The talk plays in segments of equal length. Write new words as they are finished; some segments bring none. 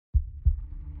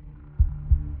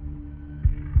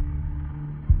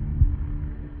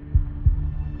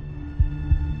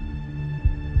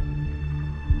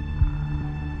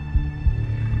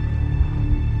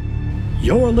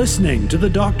You're listening to the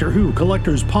Doctor Who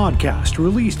Collectors Podcast,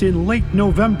 released in late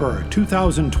November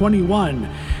 2021.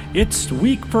 It's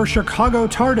week for Chicago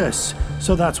TARDIS,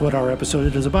 so that's what our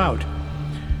episode is about.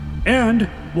 And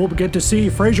we'll get to see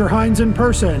Fraser Hines in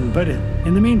person, but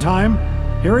in the meantime,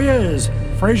 here he is,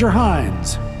 Fraser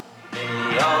Hines.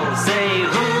 They all say,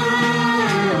 who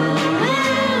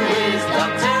is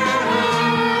Doctor Who?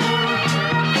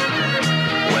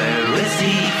 Where is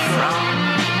he from?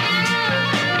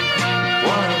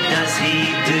 What does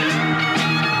he do?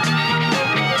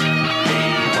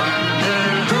 They wonder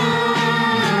who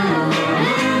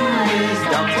is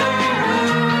Doctor Who?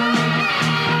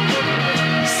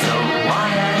 So I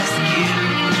ask you,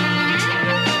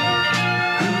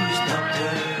 who's Doctor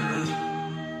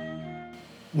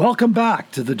Who? Welcome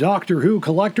back to the Doctor Who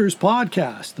Collectors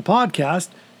Podcast, the podcast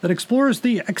that explores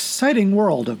the exciting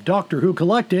world of Doctor Who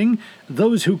collecting,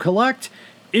 those who collect,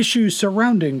 issues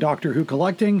surrounding Doctor Who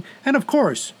collecting, and of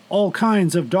course, all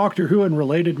kinds of Doctor Who and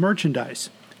related merchandise.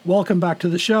 Welcome back to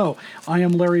the show. I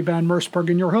am Larry Van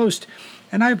Mersbergen, your host,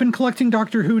 and I've been collecting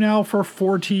Doctor Who now for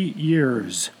 40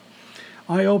 years.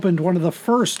 I opened one of the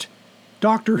first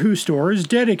Doctor Who stores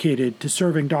dedicated to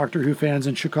serving Doctor Who fans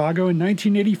in Chicago in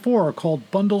 1984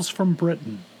 called Bundles from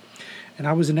Britain. And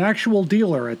I was an actual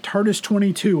dealer at TARDIS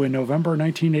 22 in November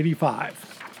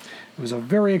 1985. It was a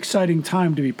very exciting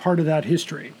time to be part of that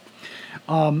history.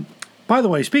 By the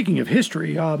way, speaking of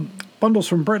history, Bundles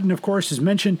from Britain, of course, is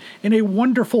mentioned in a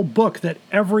wonderful book that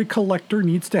every collector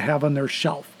needs to have on their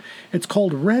shelf. It's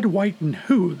called Red, White, and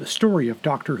Who, The Story of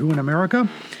Doctor Who in America.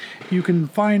 You can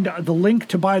find the link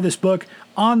to buy this book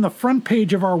on the front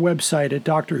page of our website at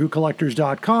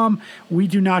drwhocollectors.com. We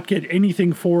do not get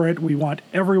anything for it. We want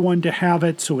everyone to have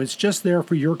it, so it's just there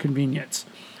for your convenience.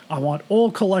 I want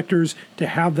all collectors to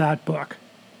have that book.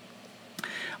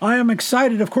 I am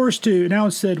excited, of course, to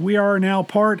announce that we are now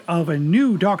part of a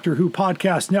new Doctor Who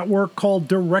podcast network called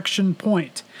Direction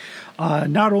Point.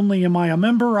 Not only am I a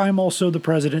member, I'm also the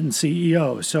president and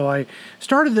CEO. So I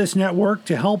started this network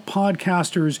to help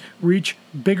podcasters reach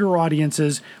bigger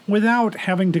audiences without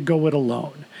having to go it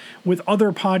alone. With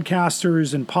other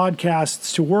podcasters and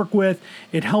podcasts to work with,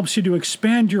 it helps you to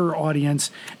expand your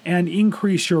audience and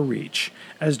increase your reach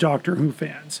as Doctor Who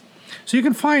fans. So you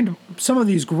can find some of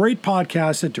these great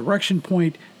podcasts at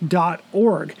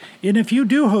directionpoint.org. And if you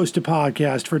do host a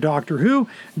podcast for Doctor Who,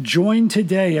 join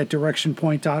today at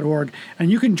directionpoint.org.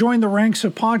 And you can join the ranks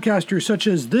of podcasters such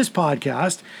as this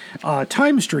podcast,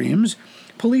 Time Streams,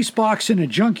 Police Box in a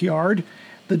Junkyard,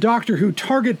 the Doctor Who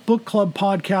Target Book Club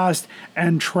podcast,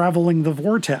 and Traveling the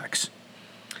Vortex.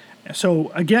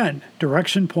 So again,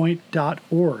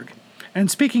 directionpoint.org. And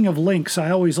speaking of links,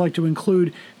 I always like to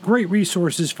include great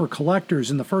resources for collectors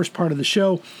in the first part of the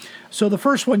show. So the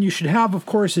first one you should have, of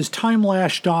course, is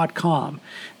timelash.com.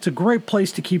 It's a great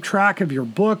place to keep track of your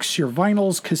books, your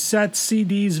vinyls, cassettes,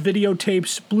 CDs,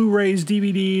 videotapes, Blu-rays,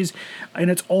 DVDs, and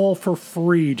it's all for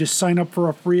free. Just sign up for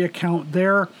a free account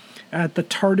there at the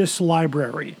TARDIS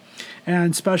Library.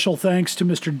 And special thanks to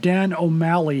Mr. Dan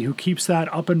O'Malley, who keeps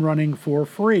that up and running for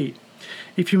free.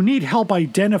 If you need help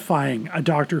identifying a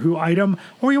Doctor Who item,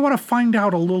 or you want to find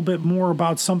out a little bit more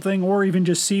about something, or even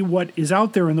just see what is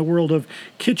out there in the world of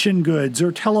kitchen goods,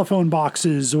 or telephone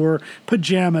boxes, or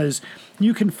pajamas,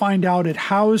 you can find out at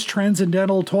Howe's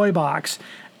Transcendental Toy Box,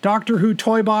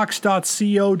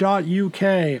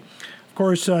 doctorwhotoybox.co.uk. Of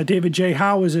course, David J.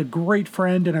 Howe is a great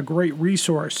friend and a great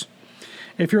resource.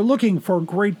 If you're looking for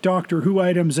great Doctor Who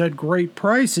items at great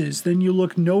prices, then you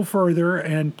look no further,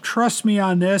 and trust me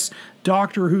on this,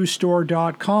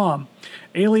 DoctorWhoStore.com.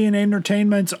 Alien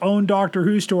Entertainment's own Doctor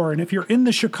Who store, and if you're in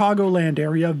the Chicagoland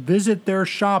area, visit their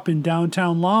shop in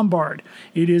downtown Lombard.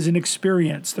 It is an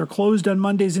experience. They're closed on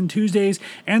Mondays and Tuesdays,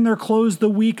 and they're closed the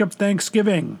week of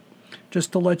Thanksgiving,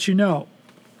 just to let you know.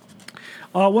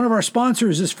 One of our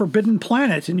sponsors is Forbidden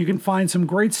Planet, and you can find some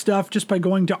great stuff just by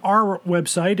going to our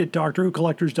website at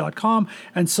drwhocollectors.com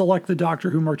and select the Doctor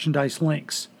Who merchandise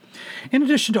links. In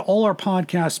addition to all our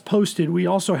podcasts posted, we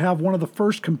also have one of the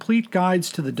first complete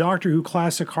guides to the Doctor Who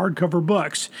classic hardcover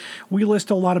books. We list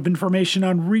a lot of information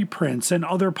on reprints and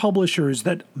other publishers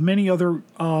that many other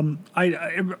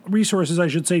resources, I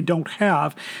should say, don't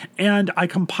have, and I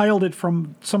compiled it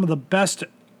from some of the best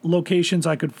locations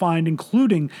I could find,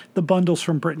 including the Bundles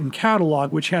from Britain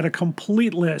catalog, which had a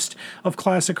complete list of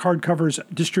classic hardcovers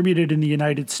distributed in the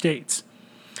United States.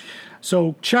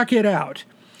 So check it out.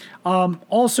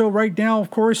 Also, right now,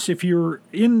 of course, if you're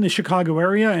in the Chicago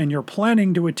area and you're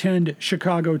planning to attend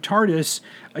Chicago TARDIS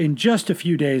in just a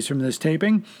few days from this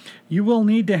taping, you will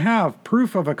need to have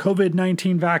proof of a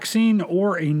COVID-19 vaccine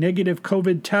or a negative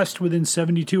COVID test within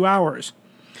 72 hours.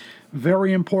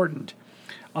 Very important.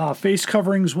 Face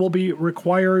coverings will be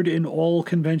required in all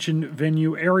convention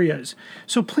venue areas.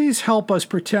 So please help us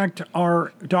protect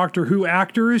our Doctor Who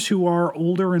actors who are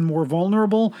older and more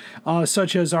vulnerable,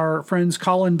 such as our friends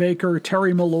Colin Baker,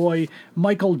 Terry Malloy,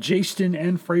 Michael Jaston,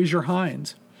 and Fraser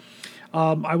Hines.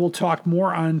 I will talk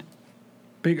more on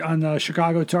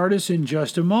Chicago TARDIS in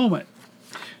just a moment.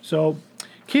 So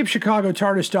keep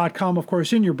ChicagoTARDIS.com, of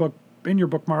course, in your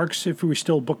bookmarks, if we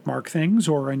still bookmark things,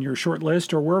 or in your short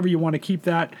list, or wherever you want to keep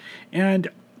that, and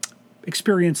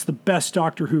experience the best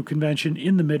Doctor Who convention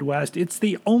in the Midwest. It's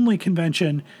the only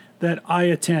convention that I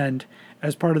attend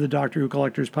as part of the Doctor Who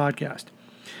Collectors podcast.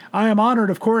 I am honored,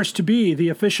 of course, to be the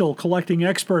official collecting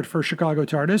expert for Chicago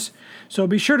TARDIS, so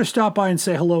be sure to stop by and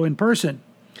say hello in person.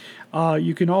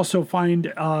 You can also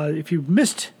find, if you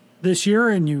missed this year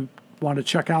and you want to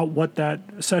check out what that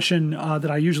session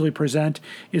that I usually present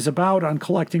is about on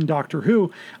collecting Doctor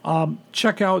Who,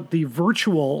 check out the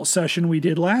virtual session we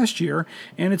did last year,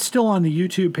 and it's still on the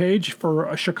YouTube page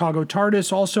for Chicago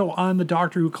TARDIS, also on the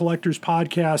Doctor Who Collectors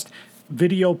podcast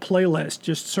video playlist.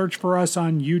 Just search for us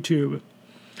on YouTube.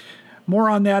 More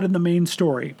on that in the main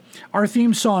story. Our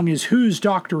theme song is Who's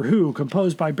Doctor Who,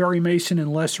 composed by Barry Mason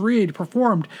and Les Reed,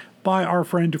 performed by our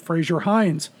friend Fraser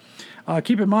Hines.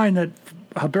 Keep in mind that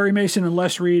Barry Mason and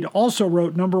Les Reed also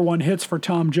wrote #1 hits for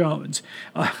Tom Jones.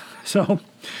 So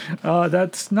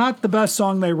that's not the best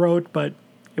song they wrote, but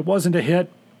it wasn't a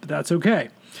hit, but that's okay.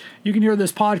 You can hear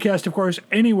this podcast, of course,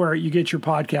 anywhere you get your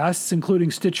podcasts,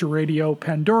 including Stitcher Radio,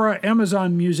 Pandora,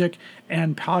 Amazon Music,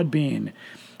 and Podbean.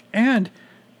 And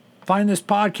find this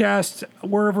podcast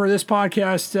wherever this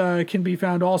podcast can be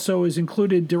found. Also is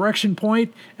included Direction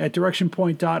Point at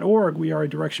directionpoint.org. We are a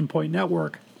Direction Point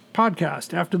Network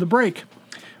podcast. After the break,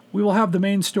 we will have the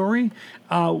main story.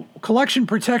 Collection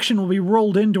protection will be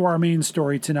rolled into our main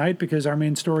story tonight because our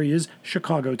main story is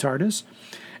Chicago TARDIS.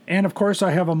 And of course,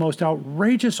 I have a most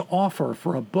outrageous offer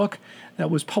for a book that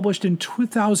was published in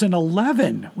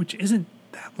 2011, which isn't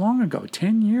that long ago,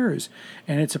 10 years.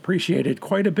 And it's appreciated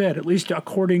quite a bit, at least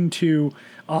according to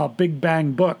Big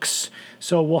Bang Books.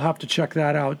 So we'll have to check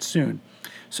that out soon.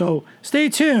 So stay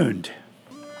tuned.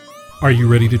 Are you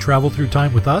ready to travel through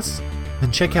time with us?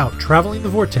 Then check out Traveling the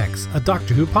Vortex, a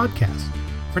Doctor Who podcast.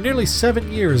 For nearly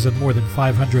 7 years and more than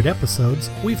 500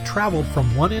 episodes, we've traveled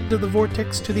from one end of the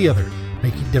vortex to the other,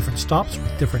 making different stops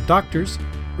with different doctors,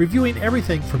 reviewing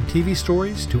everything from TV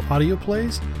stories to audio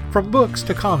plays, from books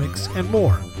to comics, and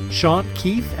more. Sean,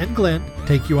 Keith, and Glenn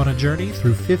take you on a journey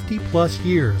through 50-plus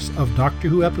years of Doctor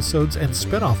Who episodes and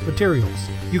spin-off materials.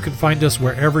 You can find us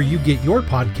wherever you get your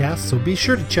podcasts, so be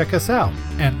sure to check us out.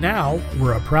 And now,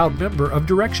 we're a proud member of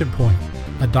Direction Point,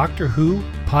 a Doctor Who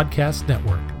podcast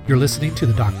network. You're listening to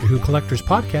the Doctor Who Collectors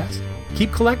Podcast.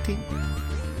 Keep collecting.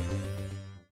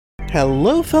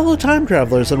 Hello, fellow time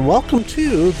travelers, and welcome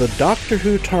to the Doctor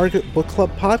Who Target Book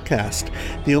Club podcast,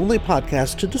 the only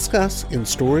podcast to discuss, in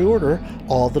story order,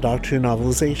 all the Doctor Who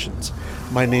novelizations.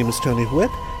 My name is Tony Whitt,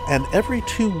 and every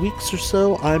 2 weeks or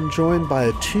so, I'm joined by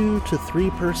a 2 to 3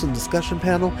 person discussion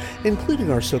panel, including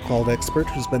our so-called expert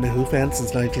who's been a Who fan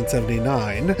since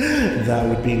 1979. That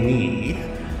would be me.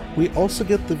 We also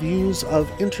get the views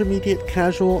of intermediate,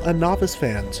 casual, and novice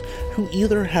fans who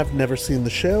either have never seen the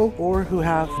show or who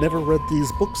have never read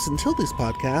these books until these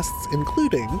podcasts,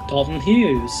 including Dalton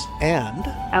Hughes and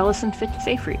Alison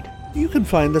Fitz-Seyfried. You can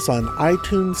find us on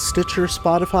iTunes, Stitcher,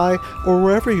 Spotify, or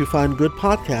wherever you find good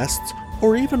podcasts,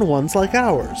 or even ones like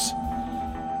ours.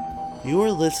 You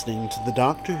are listening to the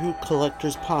Doctor Who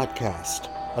Collectors Podcast,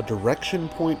 a Direction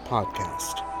Point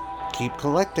podcast. Keep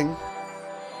collecting.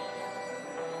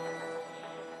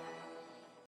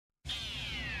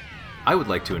 I would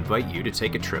like to invite you to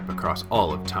take a trip across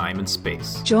all of time and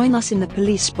space. Join us in the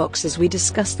police box as we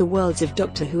discuss the worlds of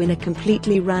Doctor Who in a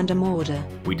completely random order.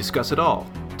 We discuss it all: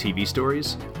 TV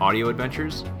stories, audio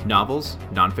adventures, novels,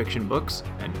 nonfiction books,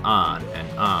 and on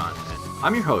and on.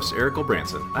 I'm your host, Eric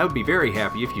Branson. I would be very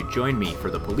happy if you joined me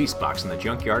for the Police Box in the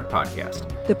Junkyard podcast.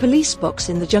 The Police Box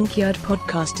in the Junkyard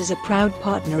podcast is a proud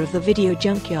partner of the Video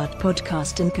Junkyard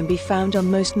podcast and can be found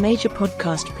on most major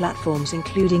podcast platforms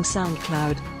including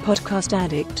SoundCloud, Podcast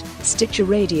Addict, Stitcher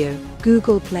Radio,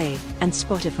 Google Play, and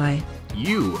Spotify.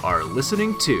 You are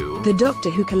listening to The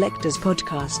Doctor Who Collectors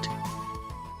Podcast.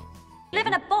 Live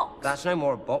in a box. That's no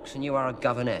more a box than you are a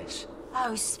governess.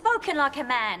 Oh, spoken like a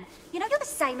man. You know, you're the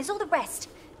same as all the rest.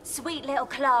 Sweet little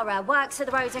Clara works at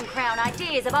the Rose and Crown.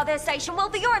 Ideas about their station. Well,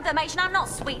 for your information, I'm not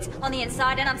sweet on the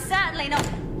inside, and I'm certainly not...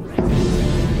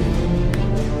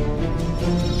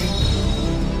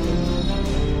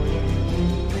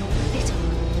 little.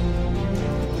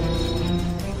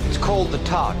 It's called the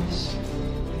TARDIS.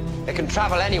 It can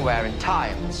travel anywhere in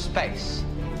time and space.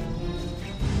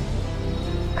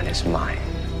 and it's mine.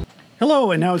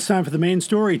 Hello, and now it's time for the main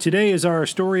story. Today is our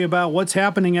story about what's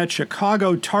happening at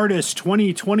Chicago TARDIS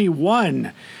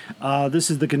 2021. This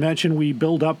is the convention we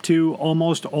build up to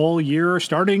almost all year,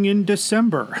 starting in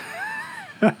December.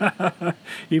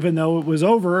 Even though it was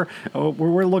over,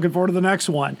 we're looking forward to the next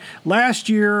one. Last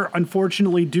year,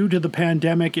 unfortunately, due to the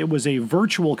pandemic, it was a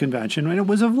virtual convention, and it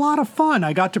was a lot of fun.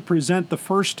 I got to present the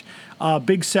first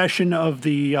big session of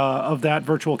that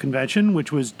virtual convention,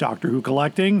 which was Doctor Who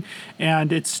Collecting,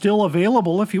 and it's still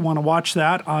available if you want to watch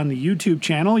that on the YouTube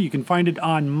channel. You can find it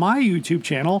on my YouTube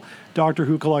channel, Doctor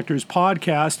Who Collectors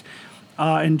Podcast,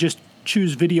 and just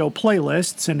choose video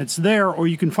playlists, and it's there, or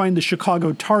you can find the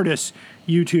Chicago TARDIS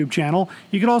YouTube channel.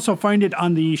 You can also find it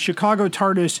on the Chicago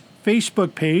TARDIS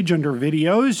Facebook page under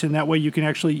videos, and that way you can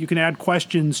add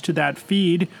questions to that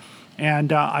feed,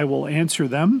 and I will answer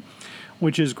them,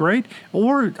 which is great.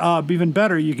 Or even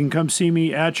better, you can come see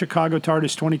me at Chicago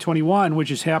TARDIS 2021,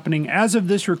 which is happening as of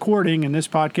this recording, and this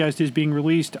podcast is being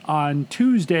released on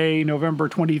Tuesday, November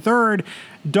 23rd,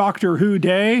 Doctor Who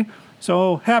Day.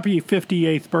 So happy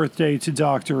 58th birthday to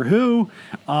Doctor Who.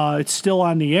 It's still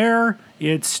on the air.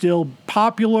 It's still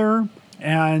popular.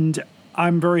 And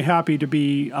I'm very happy to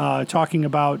be talking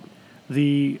about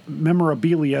the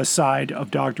memorabilia side of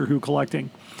Doctor Who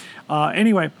collecting.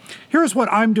 Anyway, here's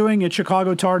what I'm doing at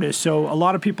Chicago TARDIS. So a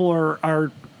lot of people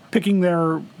are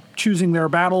choosing their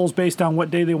battles based on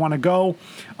what day they want to go.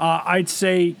 I'd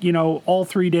say, all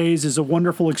 3 days is a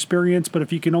wonderful experience, but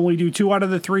if you can only do 2 out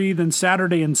of the 3, then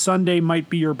Saturday and Sunday might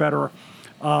be your better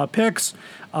picks.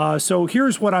 So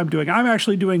here's what I'm doing. I'm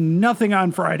actually doing nothing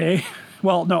on Friday.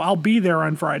 Well, no, I'll be there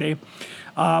on Friday.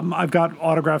 I've got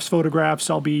autographs,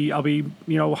 photographs. I'll be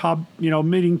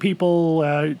meeting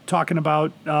people, talking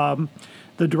about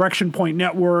the Direction Point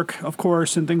Network, of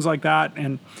course, and things like that,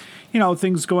 and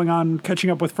things going on, catching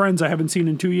up with friends I haven't seen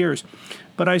in 2 years.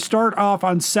 But I start off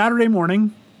on Saturday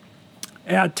morning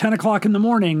at 10 o'clock in the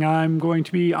morning. I'm going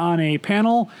to be on a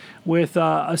panel with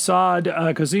Asad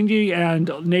Kazingi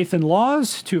and Nathan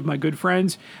Laws, two of my good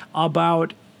friends,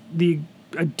 about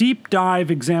a deep dive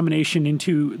examination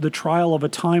into the trial of a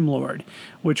Time Lord,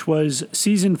 which was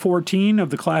season 14 of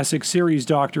the classic series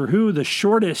Doctor Who, the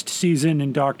shortest season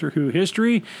in Doctor Who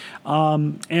history.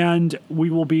 And we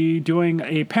will be doing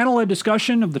a panel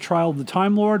discussion of the trial of the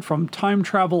Time Lord, from time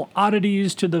travel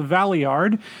oddities to the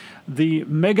Valiard, the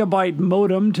megabyte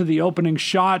modem to the opening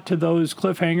shot to those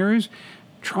cliffhangers.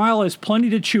 Trial has plenty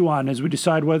to chew on as we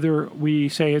decide whether we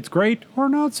say it's great or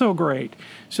not so great.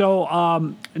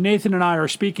 So Nathan and I are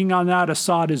speaking on that.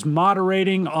 Assad is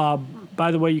moderating.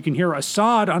 By the way, you can hear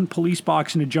Assad on Police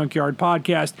Box in a Junkyard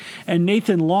podcast, and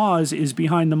Nathan Laws is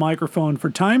behind the microphone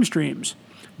for Time Streams,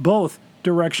 both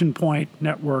Direction Point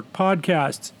Network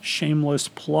podcasts. Shameless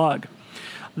plug.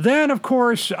 Then, of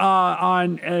course, at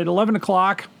 11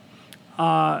 o'clock,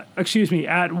 at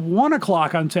 1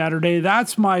 o'clock on Saturday,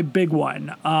 that's my big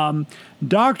one.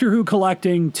 Doctor Who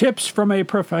Collecting, Tips from a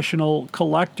Professional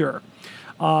Collector.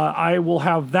 I will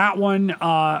have that one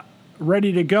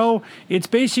ready to go. It's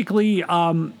basically,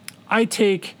 I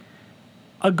take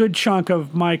a good chunk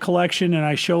of my collection and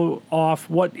I show off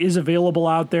what is available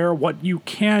out there, what you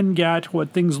can get, what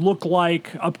things look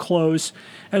like up close,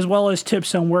 as well as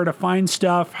tips on where to find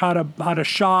stuff, how to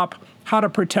shop, how to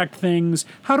protect things,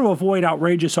 how to avoid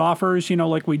outrageous offers,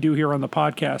 like we do here on the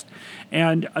podcast,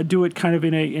 and do it kind of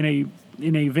in a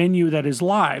venue that is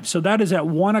live. So that is at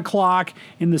 1 o'clock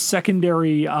in the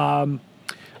secondary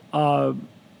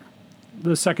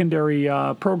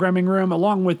programming room,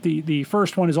 along with the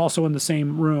first one is also in the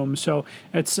same room. So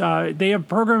it's they have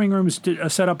programming rooms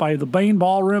set up by the main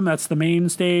ballroom. That's the main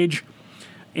stage,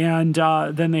 and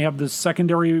then they have the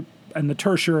secondary and the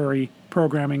tertiary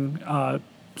programming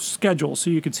schedule, so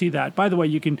you can see that. By the way,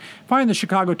 you can find the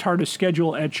Chicago TARDIS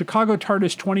schedule at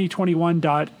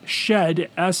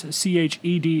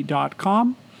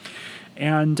chicagotardis2021.sched.com,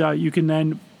 and you can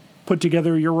then put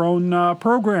together your own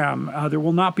program. There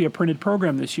will not be a printed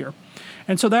program this year.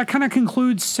 And so that kind of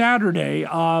concludes Saturday,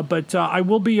 but I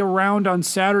will be around on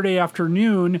Saturday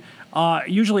afternoon,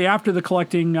 usually after the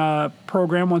collecting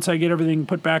program. Once I get everything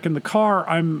put back in the car,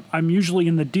 I'm usually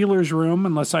in the dealer's room,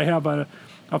 unless I have a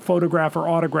photograph or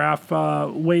autograph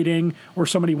waiting, or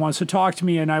somebody wants to talk to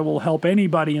me, and I will help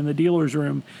anybody in the dealer's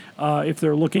room if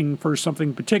they're looking for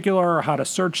something particular, or how to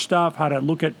search stuff, how to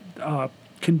look at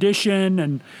condition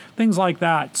and things like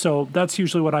that. So that's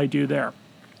usually what I do there.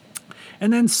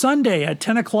 And then Sunday at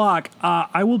 10 o'clock,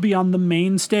 I will be on the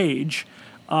main stage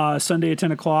Sunday at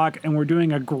 10 o'clock, and we're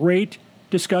doing a great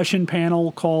discussion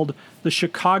panel called the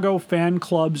Chicago fan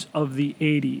clubs of the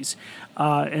 80s.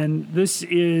 And this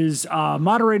is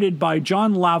moderated by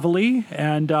John Lavallee,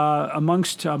 and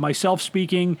amongst myself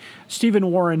speaking,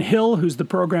 Stephen Warren Hill, who's the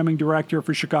programming director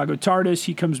for Chicago TARDIS.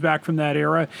 He comes back from that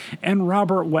era, and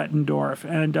Robert Wettendorf.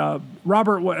 And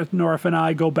Robert Wettendorf and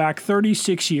I go back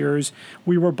 36 years.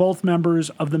 We were both members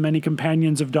of the Many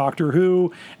Companions of Doctor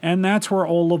Who, and that's where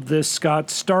all of this got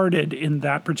started in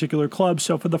that particular club.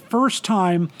 So for the first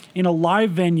time in a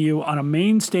live venue on a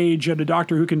main stage at a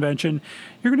Doctor Who convention,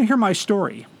 you're going to hear my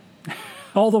story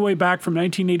all the way back from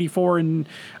 1984 and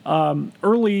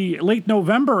late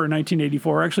November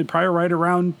 1984, actually probably right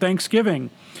around Thanksgiving.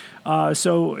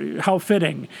 So how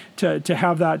fitting to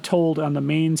have that told on the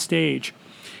main stage.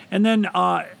 And then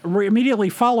immediately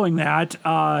following that,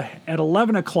 at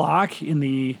 11 o'clock in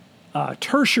the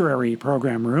tertiary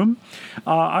program room,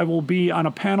 I will be on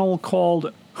a panel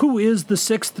called Who is the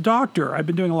Sixth Doctor? I've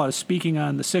been doing a lot of speaking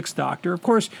on the Sixth Doctor. Of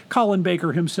course, Colin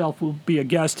Baker himself will be a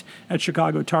guest at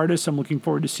Chicago TARDIS. I'm looking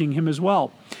forward to seeing him as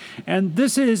well. And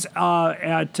this is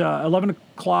at 11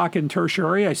 o'clock in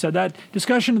tertiary. I said that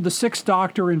discussion of the Sixth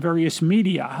Doctor in various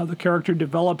media, how the character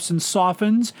develops and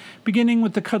softens, beginning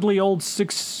with the cuddly old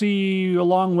 6C a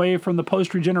long way from the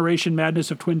post-regeneration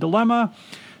madness of Twin Dilemma.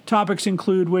 Topics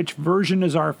include which version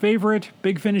is our favorite,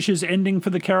 Big Finish's ending for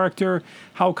the character,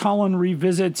 how Colin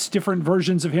revisits different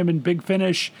versions of him in Big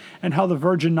Finish, and how the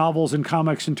Virgin novels and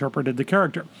comics interpreted the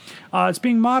character. It's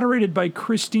being moderated by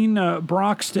Christina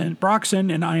Broxton,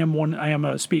 and I am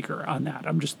a speaker on that.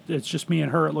 It's just me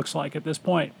and her, it looks like, at this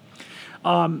point.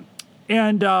 So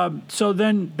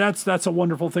then that's a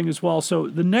wonderful thing as well. So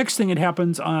the next thing that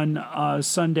happens on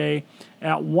Sunday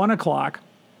at 1 o'clock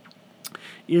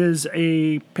is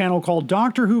a panel called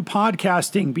Doctor Who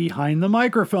Podcasting Behind the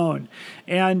Microphone.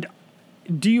 And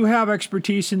do you have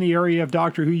expertise in the area of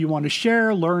Doctor Who you want to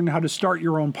share, learn how to start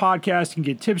your own podcast, and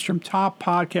get tips from top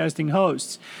podcasting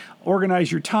hosts? Organize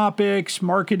your topics,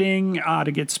 marketing,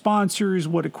 to get sponsors,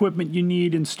 what equipment you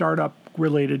need, and startup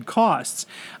related costs.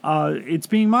 It's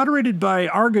being moderated by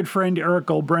our good friend Eric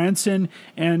Branson,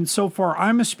 and so far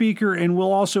I'm a speaker, and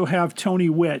we'll also have Tony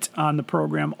Witt on the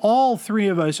program. All three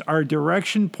of us are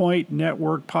Direction Point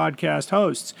Network podcast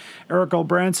hosts. Eric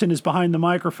Branson is behind the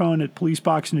microphone at Police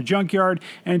Box in a Junkyard,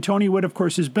 and Tony Witt, of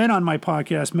course, has been on my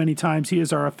podcast many times. He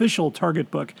is our official Target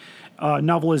Book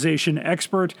novelization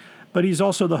expert, but he's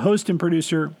also the host and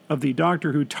producer of the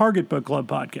Doctor Who Target Book Club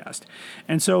podcast.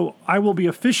 And so I will be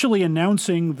officially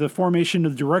announcing the formation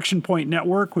of the Direction Point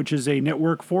Network, which is a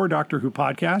network for Doctor Who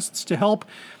podcasts to help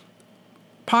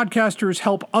podcasters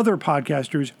help other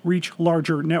podcasters reach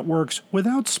larger networks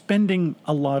without spending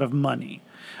a lot of money.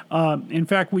 In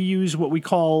fact, we use what we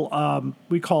call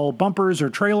bumpers or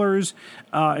trailers,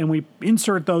 and we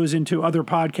insert those into other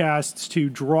podcasts to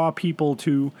draw people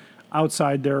to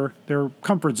outside their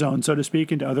comfort zone, so to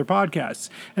speak, into other podcasts.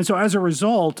 And so as a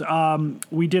result,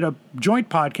 we did a joint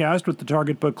podcast with the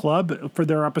Target Book Club for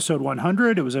their episode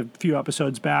 100. It was a few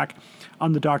episodes back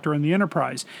on the Doctor and the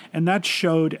Enterprise. And that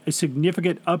showed a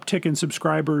significant uptick in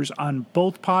subscribers on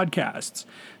both podcasts.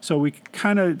 So we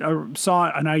kind of saw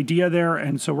an idea there.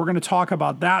 And so we're going to talk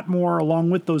about that more along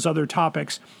with those other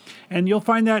topics. And you'll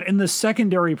find that in the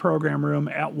secondary program room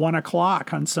at 1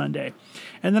 o'clock on Sunday.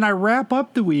 And then I wrap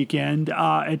up the weekend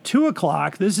at 2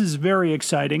 o'clock. This is very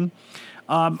exciting.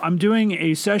 I'm doing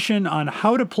a session on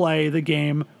how to play the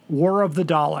game War of the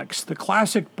Daleks, the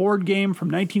classic board game from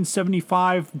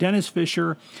 1975, Dennis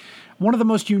Fisher. One of the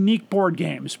most unique board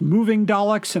games, moving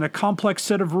Daleks in a complex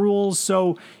set of rules.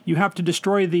 So you have to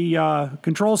destroy the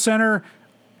control center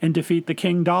and defeat the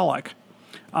King Dalek.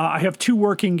 I have 2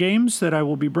 working games that I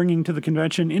will be bringing to the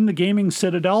convention in the Gaming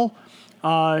Citadel.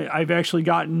 I've actually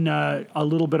gotten a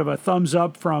little bit of a thumbs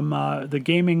up from the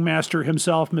gaming master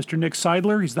himself, Mr. Nick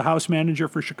Seidler. He's the house manager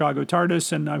for Chicago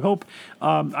TARDIS, and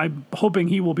I'm hoping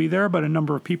he will be there, but a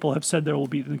number of people have said there will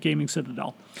be in the Gaming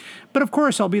Citadel. But of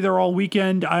course, I'll be there all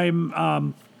weekend.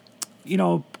 I'm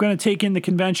going to take in the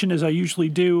convention as I usually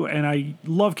do, and I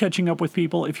love catching up with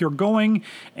people. If you're going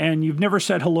and you've never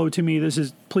said hello to me,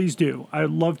 please do. I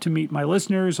love to meet my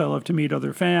listeners. I love to meet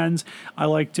other fans. I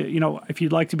like to, if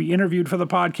you'd like to be interviewed for the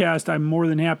podcast, I'm more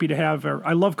than happy to have.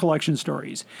 I love collection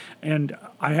stories, and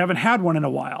I haven't had one in a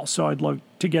while, so I'd love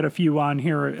to get a few on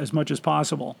here as much as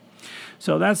possible.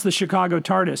 So that's the Chicago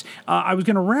TARDIS. I was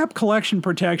going to wrap collection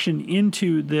protection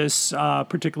into this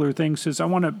particular thing, since I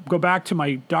want to go back to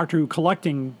my Doctor Who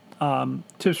collecting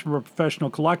Tips from a Professional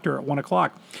Collector at 1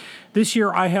 o'clock. This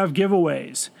year I have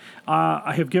giveaways.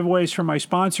 I have giveaways from my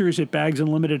sponsors at Bags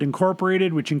Unlimited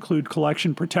Incorporated, which include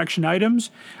collection protection items.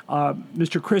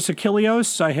 Mr. Chris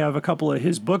Achilleos, I have a couple of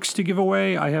his books to give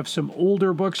away. I have some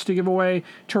older books to give away.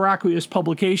 Terraqueous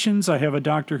Publications, I have a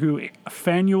Doctor Who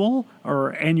annual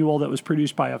that was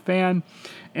produced by a fan,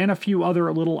 and a few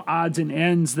other little odds and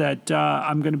ends that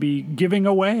I'm going to be giving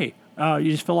away.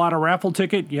 You just fill out a raffle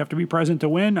ticket. You have to be present to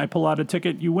win. I pull out a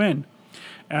ticket, you win.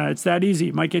 It's that easy.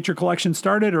 You might get your collection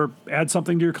started or add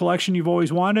something to your collection you've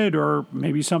always wanted, or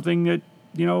maybe something that,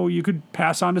 you could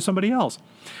pass on to somebody else.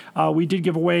 We did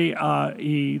give away,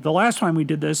 the last time we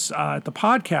did this at the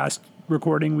podcast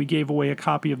recording, we gave away a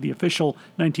copy of the unofficial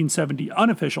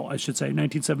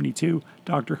 1972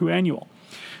 Doctor Who annual.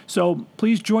 So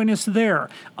please join us there.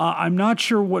 I'm not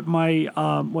sure what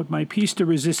my piece de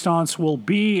resistance will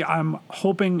be. I'm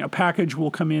hoping a package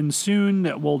will come in soon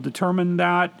that will determine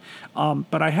that.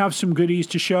 But I have some goodies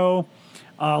to show.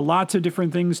 Lots of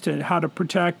different things to how to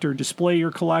protect or display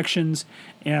your collections,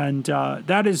 and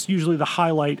that is usually the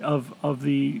highlight of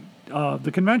the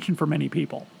convention for many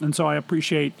people. And so I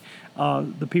appreciate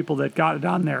the people that got it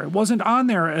on there. It wasn't on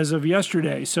there as of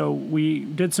yesterday, so we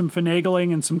did some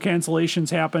finagling and some cancellations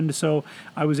happened, so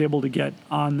I was able to get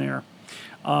on there.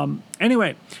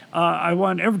 Anyway, I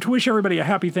want to wish everybody a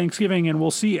happy Thanksgiving, and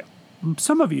we'll see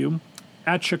some of you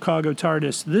at Chicago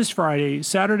TARDIS this Friday,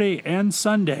 Saturday, and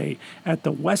Sunday at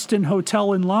the Westin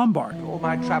Hotel in Lombard. All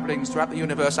my travellings throughout the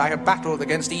universe, I have battled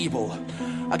against evil,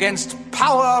 against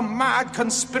power-mad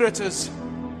conspirators.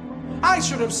 I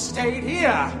should have stayed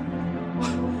here.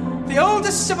 The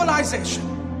oldest civilization.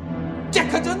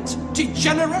 Decadent,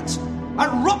 degenerate,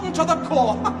 and rotten to the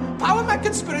core. Power-mad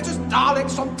conspirators,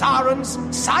 Daleks, Sontarans,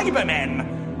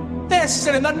 Cybermen. They're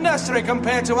still in the nursery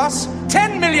compared to us.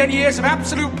 10 million years of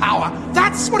absolute power.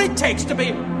 That's what it takes to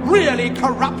be really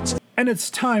corrupt. And it's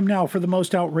time now for the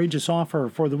most outrageous offer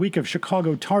for the week of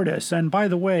Chicago TARDIS. And by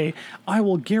the way, I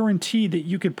will guarantee that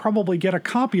you could probably get a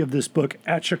copy of this book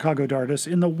at Chicago TARDIS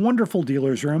in the wonderful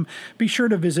dealer's room. Be sure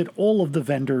to visit all of the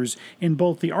vendors in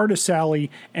both the Artist's Alley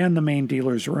and the main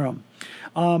dealer's room.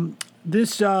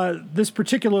 This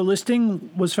particular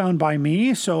listing was found by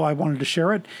me, so I wanted to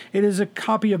share it. It is a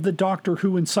copy of the Doctor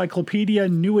Who Encyclopedia,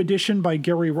 new edition by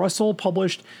Gary Russell,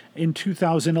 published in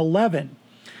 2011.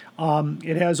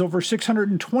 It has over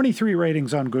 623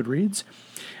 ratings on Goodreads.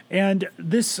 And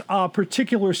this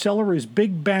particular seller is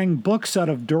Big Bang Books out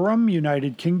of Durham,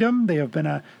 United Kingdom. They have been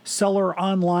a seller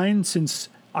online since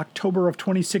October of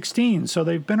 2016, so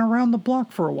they've been around the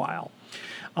block for a while.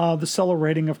 The seller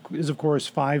rating is, of course,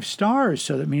 5 stars,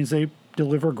 so that means they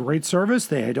deliver great service,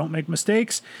 they don't make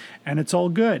mistakes, and it's all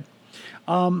good.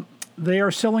 They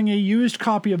are selling a used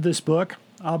copy of this book.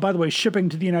 By the way, shipping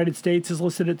to the United States is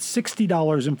listed at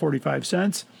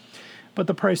 $60.45, but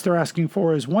the price they're asking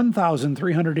for is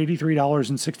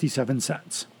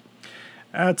 $1,383.67.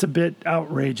 That's a bit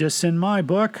outrageous in my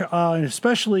book,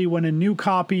 especially when a new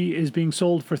copy is being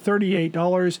sold for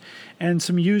 $38 and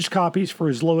some used copies for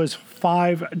as low as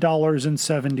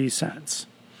 $5.70.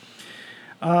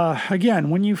 Again,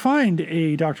 when you find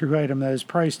a Doctor Who item that is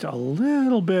priced a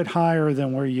little bit higher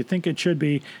than where you think it should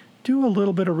be, do a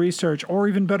little bit of research, or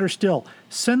even better still,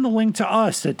 send the link to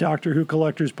us at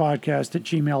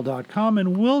drwhocollectorspodcast@gmail.com,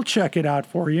 and we'll check it out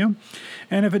for you.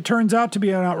 And if it turns out to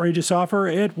be an outrageous offer,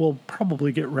 it will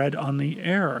probably get read on the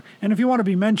air. And if you want to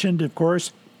be mentioned, of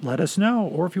course, let us know.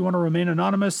 Or if you want to remain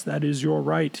anonymous, that is your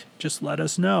right. Just let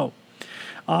us know.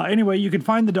 Anyway, you can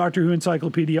find the Doctor Who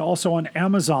Encyclopedia also on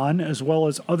Amazon, as well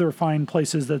as other fine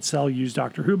places that sell used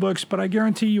Doctor Who books, but I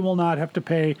guarantee you will not have to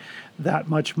pay that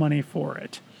much money for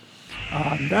it.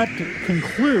 That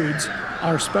concludes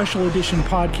our special edition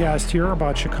podcast here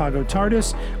about Chicago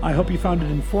TARDIS. I hope you found it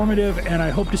informative, and I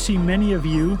hope to see many of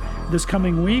you this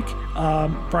coming week,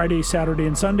 Friday, Saturday,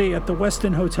 and Sunday at the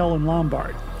Westin Hotel in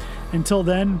Lombard. Until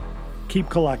then, keep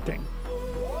collecting.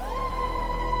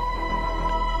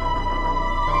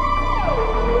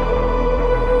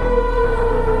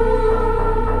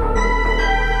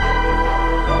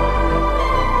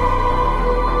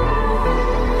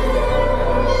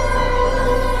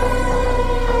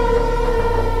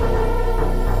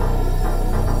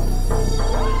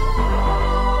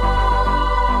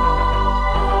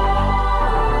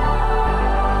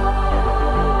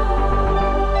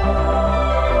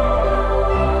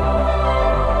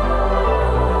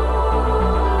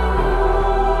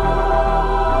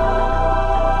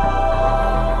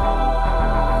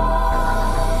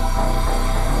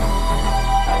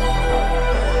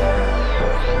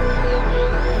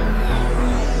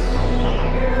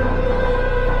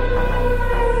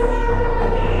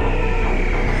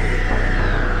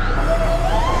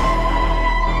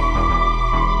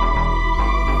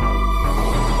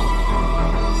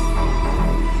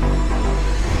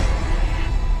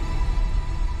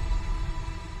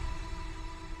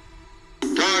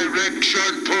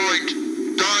 Direction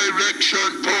point!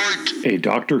 Direction point! A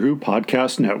Doctor Who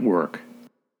podcast network.